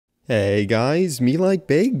Hey guys,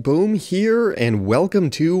 MeLikeBigBoom here, and welcome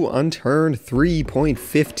to Unturned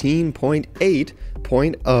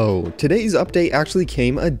 3.15.8.0. Today's update actually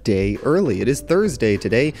came a day early. It is Thursday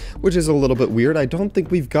today, which is a little bit weird. I don't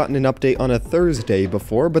think we've gotten an update on a Thursday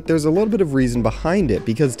before, but there's a little bit of reason behind it,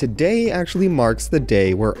 because today actually marks the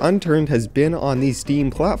day where Unturned has been on the Steam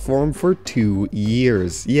platform for 2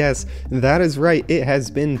 years. Yes, that is right. It has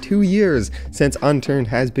been 2 years since Unturned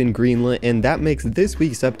has been greenlit, and that makes this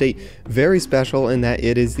week's update very special in that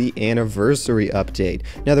it is the anniversary update.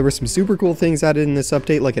 Now, there were some super cool things added in this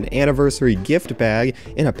update, like an anniversary gift bag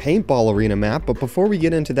and a paintball arena map, but before we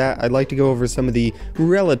get into that, I'd like to go over some of the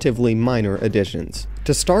relatively minor additions.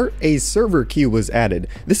 To start, a server queue was added.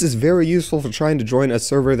 This is very useful for trying to join a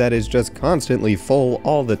server that is just constantly full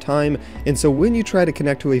all the time, and so when you try to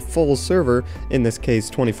connect to a full server, in this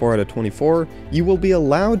case 24 out of 24, you will be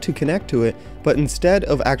allowed to connect to it, but instead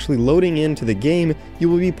of actually loading into the game, you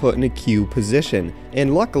will be put in a queue position.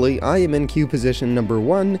 And luckily, I am in queue position number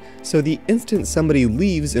 1, so the instant somebody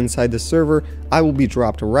leaves inside the server, I will be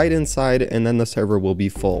dropped right inside, and then the server will be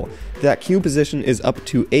full. That queue position is up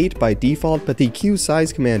to 8 by default, but the queue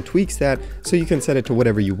size command tweaks that, so you can set it to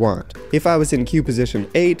whatever you want. If I was in queue position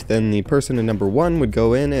 8, then the person in number 1 would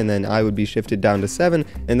go in, and then I would be shifted down to 7,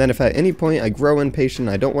 and then if at any point I grow impatient,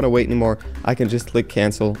 I don't want to wait anymore, I can just click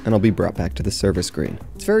cancel, and I'll be brought back to the server screen.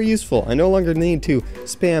 It's very useful. I no longer need to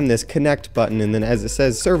spam this connect button, and then as it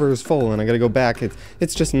says server is full, and I gotta go back,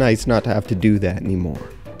 it's just nice not to have to do that anymore.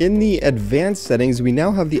 In the advanced settings, we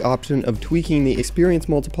now have the option of tweaking the experience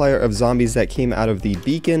multiplier of zombies that came out of the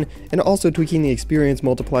beacon, and also tweaking the experience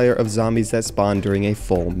multiplier of zombies that spawn during a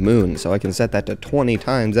full moon. So I can set that to 20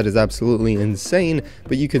 times. That is absolutely insane,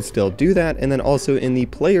 but you could still do that. And then also in the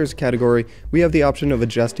players category, we have the option of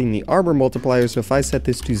adjusting the armor multiplier. So if I set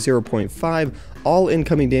this to 0.5, all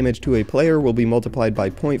incoming damage to a player will be multiplied by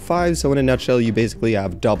 0.5, so in a nutshell, you basically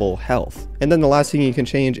have double health. And then the last thing you can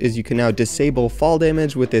change is you can now disable fall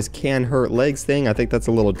damage with this can hurt legs thing. I think that's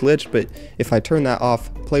a little glitch, but if I turn that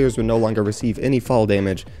off, players would no longer receive any fall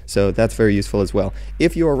damage, so that's very useful as well.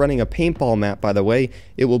 If you are running a paintball map, by the way,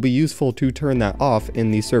 it will be useful to turn that off in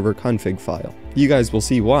the server config file. You guys will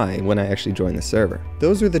see why when I actually join the server.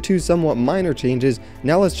 Those are the two somewhat minor changes.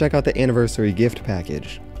 Now let's check out the anniversary gift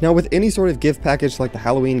package. Now, with any sort of gift package like the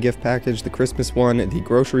Halloween gift package, the Christmas one, the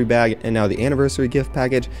grocery bag, and now the anniversary gift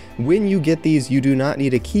package, when you get these, you do not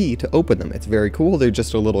need a key to open them. It's very cool. They're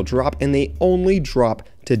just a little drop, and they only drop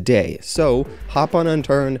today. So hop on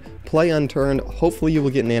Unturned, play Unturned, hopefully you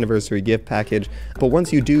will get an anniversary gift package, but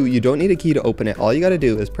once you do, you don't need a key to open it. All you gotta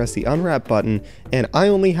do is press the unwrap button, and I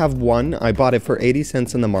only have one. I bought it for 80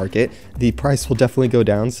 cents in the market. The price will definitely go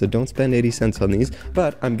down, so don't spend 80 cents on these,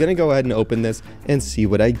 but I'm gonna go ahead and open this and see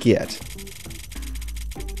what I get.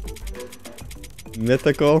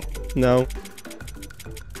 Mythical? No.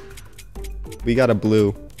 We got a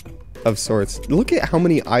blue of sorts. Look at how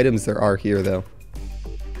many items there are here though.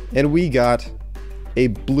 And we got a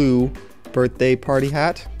blue birthday party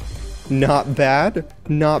hat. Not bad,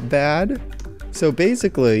 not bad. So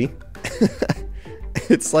basically,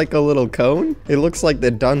 it's like a little cone. It looks like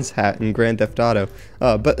the dunce hat in Grand Theft Auto.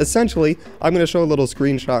 But essentially, I'm going to show a little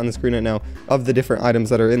screenshot on the screen right now of the different items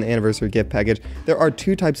that are in the anniversary gift package. There are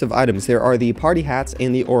two types of items. There are the party hats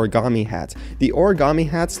and the origami hats. The origami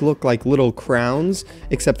hats look like little crowns,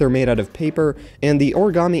 except they're made out of paper. And the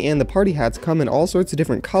origami and the party hats come in all sorts of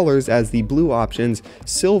different colors as the blue options,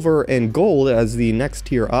 silver and gold as the next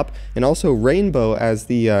tier up, and also rainbow as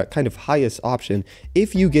the kind of highest option.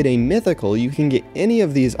 If you get a mythical, you can get any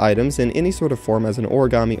of these items in any sort of form as an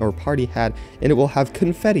origami or party hat, and it will have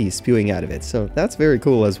confetti spewing out of it, so that's very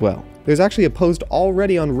cool as well. There's actually a post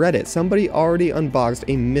already on Reddit. Somebody already unboxed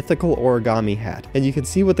a mythical origami hat, and you can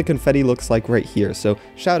see what the confetti looks like right here, so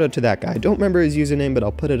shout out to that guy. Don't remember his username, but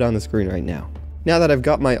I'll put it on the screen right now. Now that I've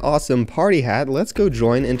got my awesome party hat, let's go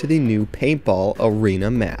join into the new paintball arena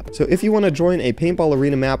map. So if you want to join a paintball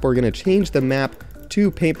arena map, we're going to change the map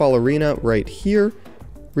to paintball arena right here.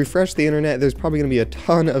 Refresh the internet. There's probably going to be a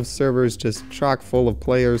ton of servers just chock full of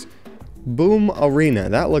players. Boom Arena.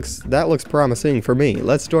 That looks promising for me.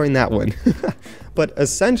 Let's join that one. But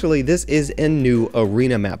essentially, this is a new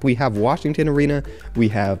arena map. We have Washington Arena, we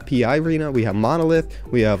have PI Arena, we have Monolith,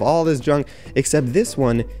 we have all this junk, except this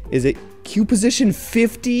one is at queue position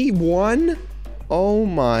 51? Oh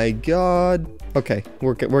my god. Okay,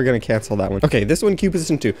 we're gonna cancel that one. Okay, this one, queue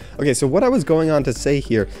position 2. Okay, so what I was going on to say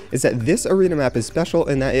here is that this arena map is special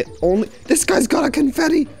in that it only... This guy's got a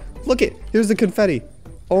confetti! Look it, here's the confetti.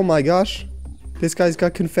 Oh my gosh. This guy's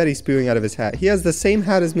got confetti spewing out of his hat. He has the same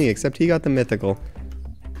hat as me, except he got the mythical.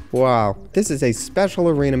 Wow, this is a special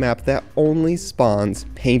arena map that only spawns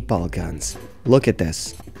paintball guns. Look at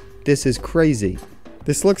this. This is crazy.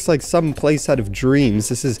 This looks like some place out of Dreams.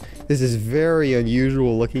 This is very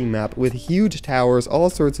unusual looking map with huge towers, all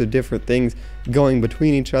sorts of different things going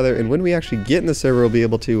between each other, and when we actually get in the server, we'll be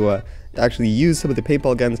able to actually use some of the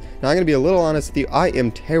paintball guns. Now, I'm going to be a little honest with you, I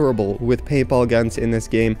am terrible with paintball guns in this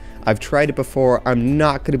game. I've tried it before. I'm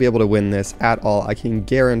not going to be able to win this at all. I can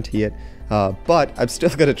guarantee it. But I'm still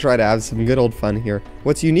going to try to have some good old fun here.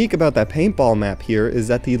 What's unique about that paintball map here is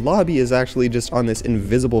that the lobby is actually just on this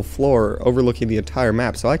invisible floor overlooking the entire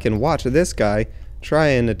map. So I can watch this guy try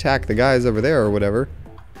and attack the guys over there or whatever.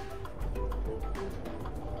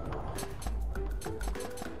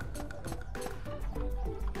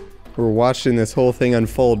 We're watching this whole thing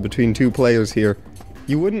unfold between two players here.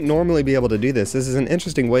 You wouldn't normally be able to do this. This is an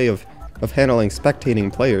interesting way of handling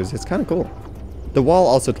spectating players. It's kind of cool. The wall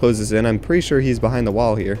also closes in. I'm pretty sure he's behind the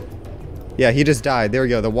wall here. Yeah, he just died. There we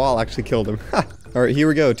go. The wall actually killed him. Alright, here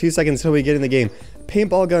we go. 2 seconds till we get in the game.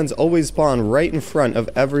 Paintball guns always spawn right in front of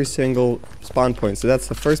every single spawn point. So that's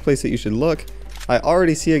the first place that you should look. I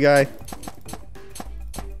already see a guy.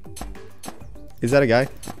 Is that a guy?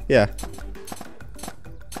 Yeah.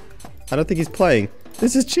 I don't think he's playing.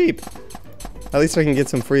 This is cheap. At least I can get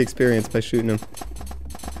some free experience by shooting him.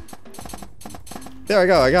 There I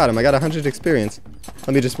go, I got him. I got 100 experience.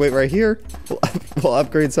 Let me just wait right here. We'll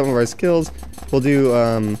upgrade some of our skills. We'll do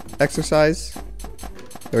exercise.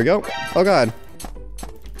 There we go. Oh god.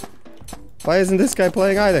 Why isn't this guy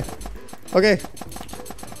playing either? Okay.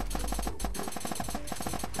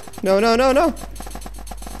 No, no, no, no.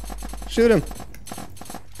 Shoot him.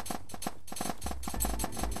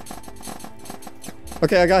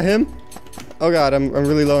 Okay, I got him. Oh god, I'm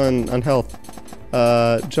really low on health.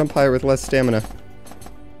 Jump higher with less stamina.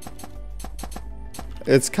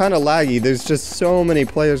 It's kind of laggy. There's just so many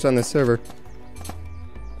players on the server.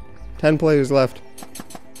 10 players left.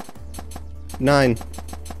 9.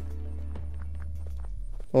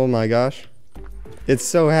 Oh my gosh. It's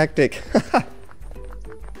so hectic.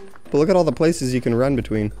 But look at all the places you can run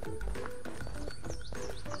between.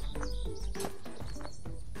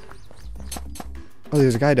 Oh,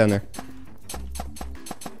 there's a guy down there.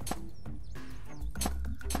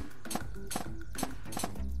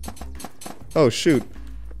 Oh shoot.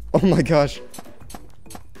 Oh my gosh.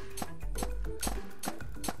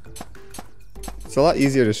 It's a lot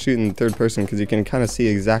easier to shoot in third person because you can kind of see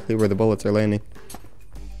exactly where the bullets are landing.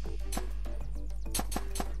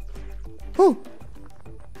 Oh!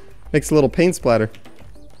 Makes a little paint splatter.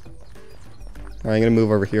 Alright, I'm gonna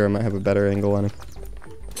move over here. I might have a better angle on him.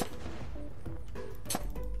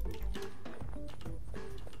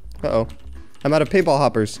 Uh-oh. I'm out of paintball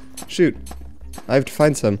hoppers. Shoot. I have to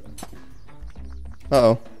find some.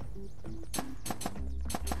 Uh-oh.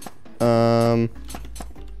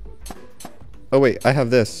 Oh wait, I have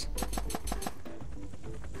this.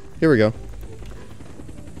 Here we go.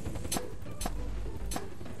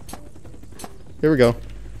 Here we go.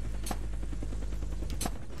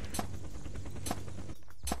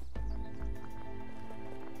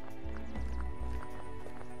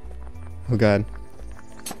 Oh god.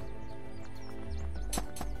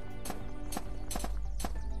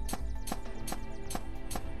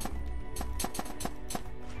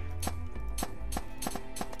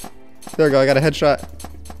 There we go, I got a headshot.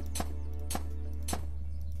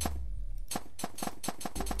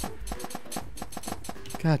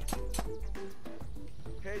 God.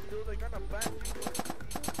 Hey, dude, they're gonna back you.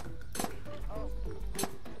 Oh.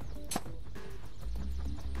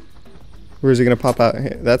 Where is he gonna pop out?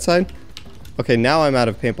 That side? Okay, now I'm out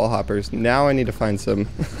of paintball hoppers. Now I need to find some.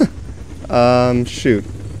 Shoot.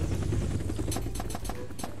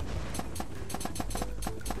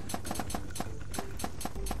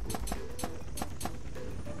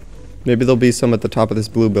 Maybe there'll be some at the top of this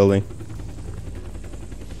blue building.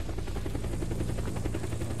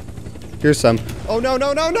 Here's some. Oh no,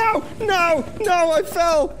 no, no, no! No! No, I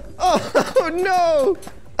fell! Oh no!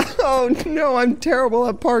 Oh no, I'm terrible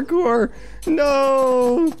at parkour!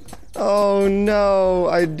 No! Oh no,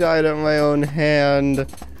 I died at my own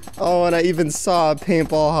hand. Oh, and I even saw a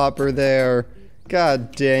paintball hopper there.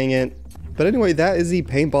 God dang it. But anyway, that is the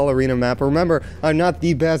paintball arena map. Remember, I'm not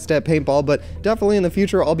the best at paintball, but definitely in the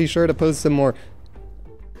future I'll be sure to post some more.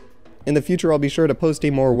 In the future, I'll be sure to post a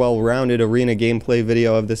more well-rounded arena gameplay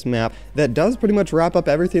video of this map that does pretty much wrap up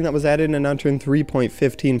everything that was added in Unturned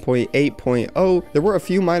 3.15.8.0. There were a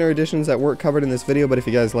few minor additions that weren't covered in this video, but if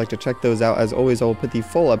you guys like to check those out, as always, I'll put the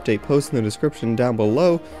full update post in the description down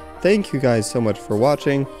below. Thank you guys so much for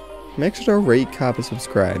watching. Make sure to rate, comment,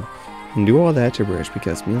 subscribe, and do all that gibberish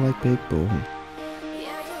because me like Big Boom.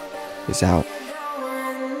 is out.